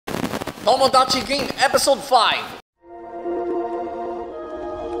Tomodachi Game Episode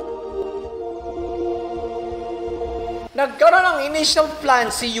 5. Nagkaroon ng initial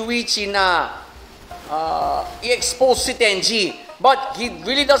plan si Yuichi na i-expose si Tenji. But he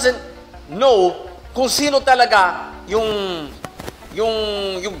really doesn't know kung sino talaga yung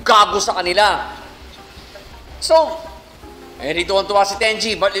gago sa kanila. So, hindi tuwan-tuwa si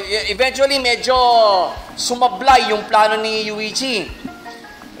Tenji. But eventually, medyo sumablay yung plano ni Yuichi.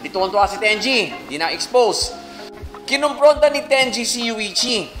 Hindi tuwan-tuwa si Tenji. Hindi na-expose. Kinumpronta ni Tenji si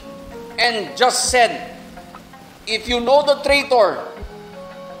Yuichi and just said, if you know the traitor,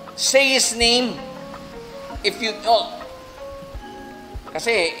 say his name. If you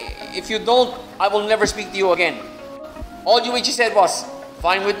kasi if you don't, I will never speak to you again. All Yuichi said was,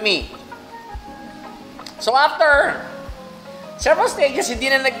 fine with me. So after several stages, hindi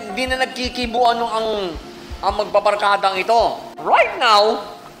na nagkikibuan ang magbabarkadang ito. Right now,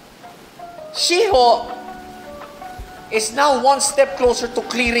 Shiho is now one step closer to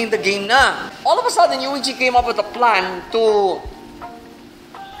clearing the game na. All of a sudden, Yuichi came up with a plan to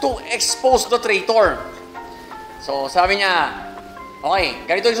expose the traitor. So, sabi niya, okay,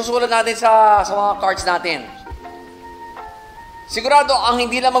 ganito yung susulat natin sa mga cards natin. Sigurado, ang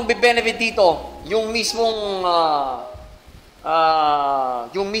hindi lang magbe-benefit dito, yung mismong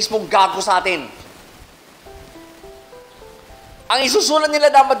gago sa atin. Ang isusulat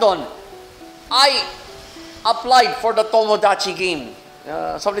nila dapat doon, I applied for the Tomodachi game.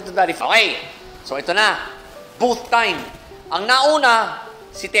 Something to that effect. Okay. So, ito na. Both time. Ang nauna,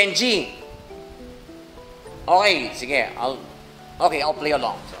 si Tenji. Okay, sige. I'll play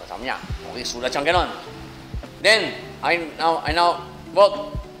along. So, sabi niya. Okay, sulat siyang ganon. Then, I now,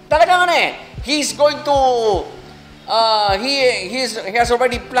 well, talagang he's going to, he has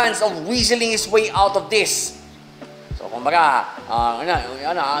already plans of weaseling his way out of this. So, kumbaga,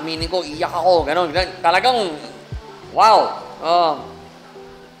 aminin ko, iyak ako, gano'n. Talagang, wow.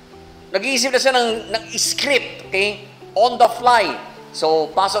 Nag-iisip na siya ng script, okay? On the fly. So,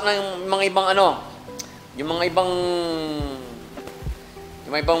 pasok na yung mga ibang yung mga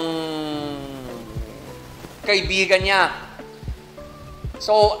ibang kaibigan niya.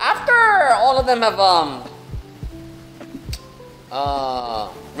 So, after all of them have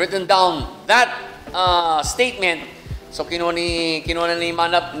written down that statement, so kinuha ni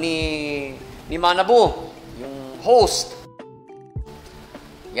Manabu, yung host.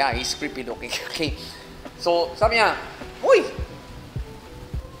 Yeah, he's creepy, okay. So, sabi niya, uy!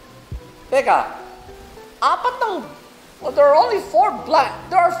 Teka, there are 4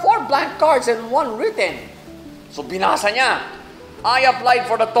 blank cards and 1 written. So, binasa niya. I applied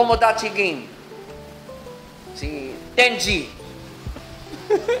for the Tomodachi game. Si Tenji.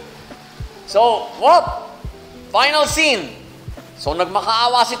 So, what? Final scene. So,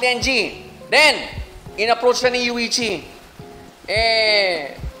 nagmakaawa si Tenji. Then, in-approach siya ni Yuichi.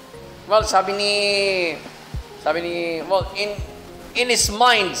 Well, sabi ni, well, in his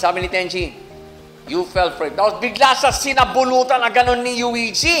mind, sabi ni Tenji, you fell for it. Tapos bigla sa sinabulutan na gano'n ni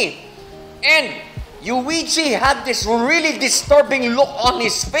Yuichi. And Yuichi had this really disturbing look on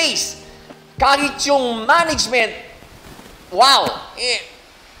his face. Kahit yung management, wow,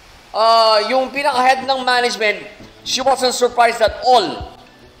 yung pinaka-head ng management, she wasn't surprised at all.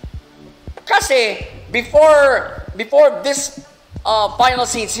 Kasi, before this final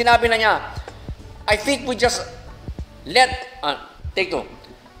scene, sinabi na niya, I think we just let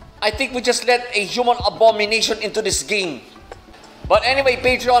a human abomination into this game. But anyway,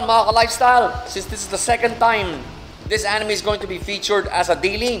 Patreon, mga ka-lifestyle, since this is the second time this anime is going to be featured as a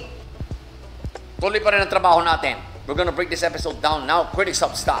daily, tuloy pa rin ang trabaho natin. We're gonna break this episode down now, Critic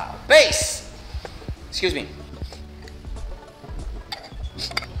style. Base! Excuse me.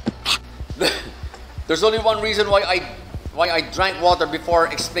 There's only one reason why I drank water before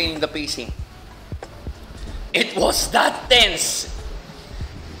explaining the pacing. It was that tense.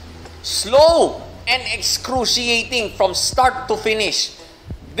 Slow and excruciating from start to finish.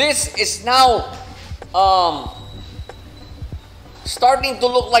 This is now starting to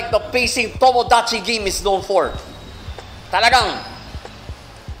look like the pacing Tomodachi game is known for. Talagang,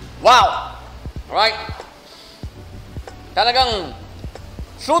 wow! Right? Talagang,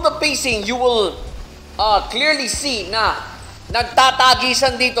 through the pacing, you will clearly see na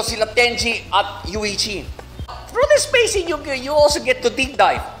nagtatagisan dito sila Tenji at Yuichi. Through this pacing, you also get to deep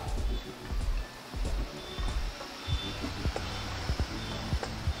dive.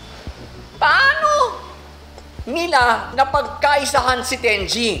 Paano nila napagkaisahan si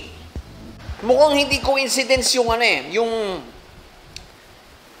Tenji? Mukhang hindi coincidence yung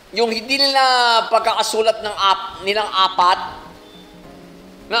yung hindi nila pagkakasulat ng nilang apat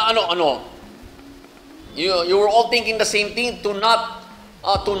Na ano? You were all thinking the same thing to not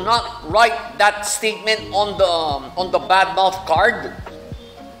write that statement on the bad mouth card.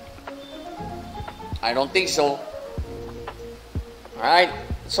 I don't think so. Alright?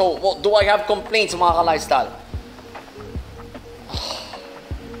 So, do I have complaints, mga ka-lifestyle?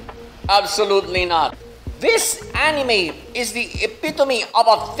 Absolutely not. This anime is the epitome of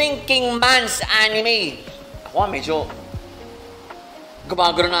a thinking man's anime. Ako, medyo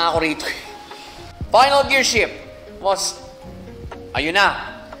gumagano na ako rito. Final gear shift was, ayun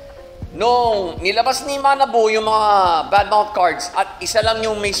na. Nung nilabas ni Manabu yung mga bad mouth cards at isa lang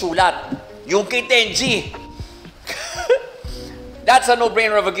yung may sulat, yung kay Tenji. That's a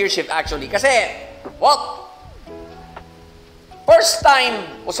no-brainer of a gear shift actually. Kasi, well, first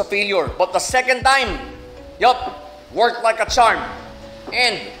time was a failure, but the second time, worked like a charm.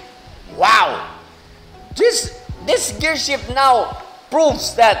 And, wow, this gear shift now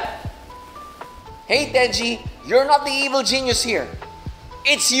proves that, hey Tenji, you're not the evil genius here.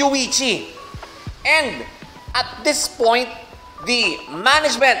 It's Yuichi. And at this point, the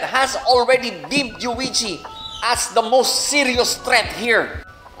management has already deemed Yuichi as the most serious threat here.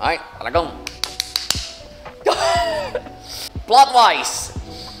 Alright, talagang plot-wise,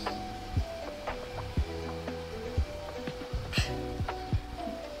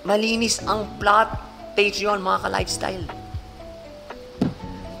 malinis ang plot, Patreon, mga ka-lifestyle.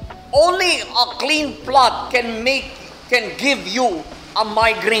 Only a clean plot can give you a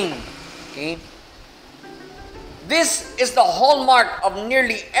migraine. Okay? This is the hallmark of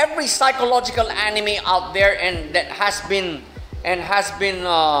nearly every psychological anime out there, and that has been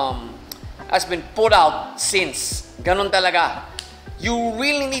put out since. Ganun talaga. You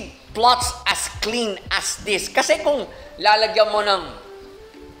really need plots as clean as this. Kasi kung lalagyan mo ng,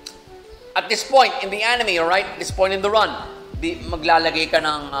 at this point in the anime, right? This point in the run, maglalagay ka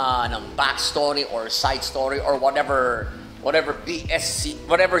ng backstory or side story or whatever BS,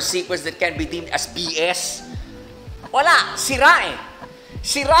 whatever sequence that can be deemed as BS. Wala, sira eh.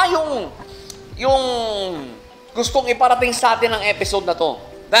 Sira yung gustong iparating sa atin ng episode na to.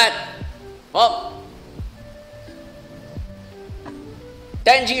 That,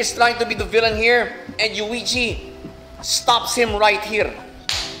 Tenji is trying to be the villain here, and Yuichi stops him right here.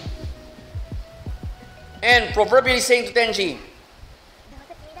 And proverbially saying to Tenji,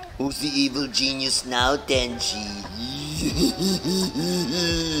 "Who's the evil genius now, Tenji?"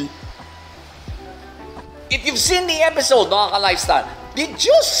 If you've seen the episode, mga ka-lifestyle, did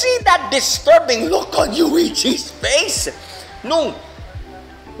you see that disturbing look on Yuichi's face? Nung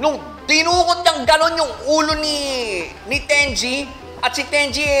tinukot niyang ganon yung ulo ni Tenji, at si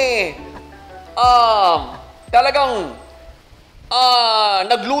Tenji talagang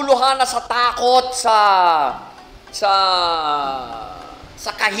nagluluha na sa takot, sa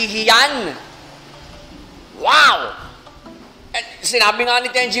kahihiyan. Wow! At sinabi nga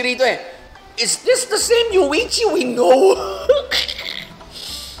ni Tenji rito is this the same Yuichi we know?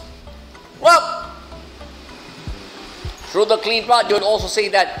 Well, through the clean plot, you would also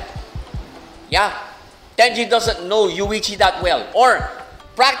say that, yeah, Tenji doesn't know Yuichi that well. Or,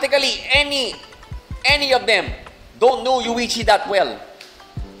 practically any of them don't know Yuichi that well.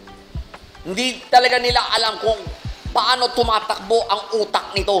 Hindi talaga nila alam kung paano tumatakbo ang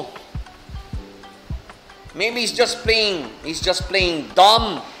utak nito. Maybe he's just playing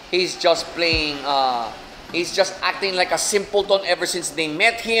dumb. He's just acting like a simpleton ever since they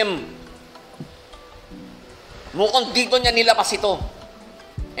met him. Mukhang dito niya nilabas ito.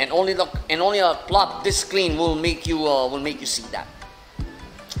 And only a plot this clean will make you see that.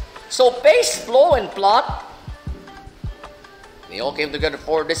 So pace, flow, and plot, they all came together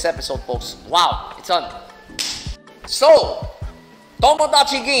for this episode, folks. Wow, it's on. So,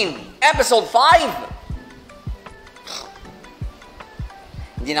 Tomodachi Game, episode 5.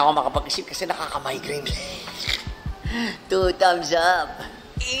 Hindi na ako makapag-isip kasi nakaka-migraine. 2 thumbs up.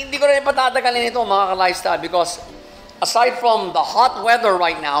 Hindi ko rin patatagalin ito, mga ka-lifestyle, because aside from the hot weather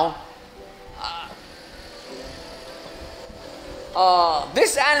right now,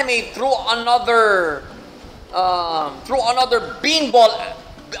 this anime threw another beanball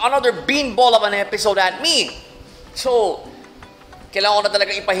of an episode at me. So, kailangan ko na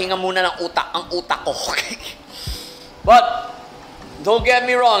talaga ipahinga muna ang utak ko. But don't get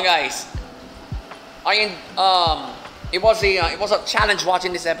me wrong, guys. It was a challenge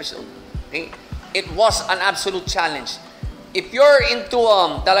watching this episode. Okay? It was an absolute challenge. If you're into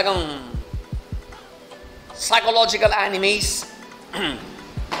talagang psychological animes,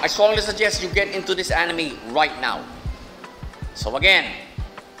 I strongly suggest you get into this anime right now. So again,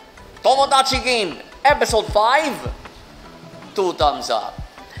 Tomodachi Game, episode 5, 2 thumbs up.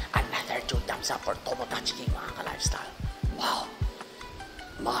 thumbs up for Tomodachi King, mga ka-lifestyle. Wow!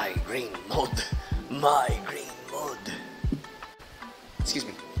 Migraine mode. Migraine mode. Excuse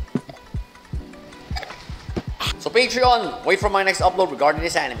me. So Patreon, wait for my next upload regarding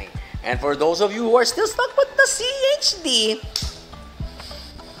this anime. And for those of you who are still stuck with the CHD,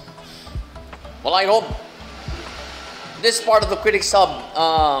 well, I hope this part of the Critic sub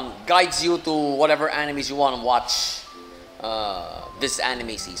guides you to whatever animes you want to watch this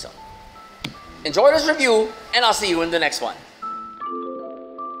anime season. Enjoy this review, and I'll see you in the next one.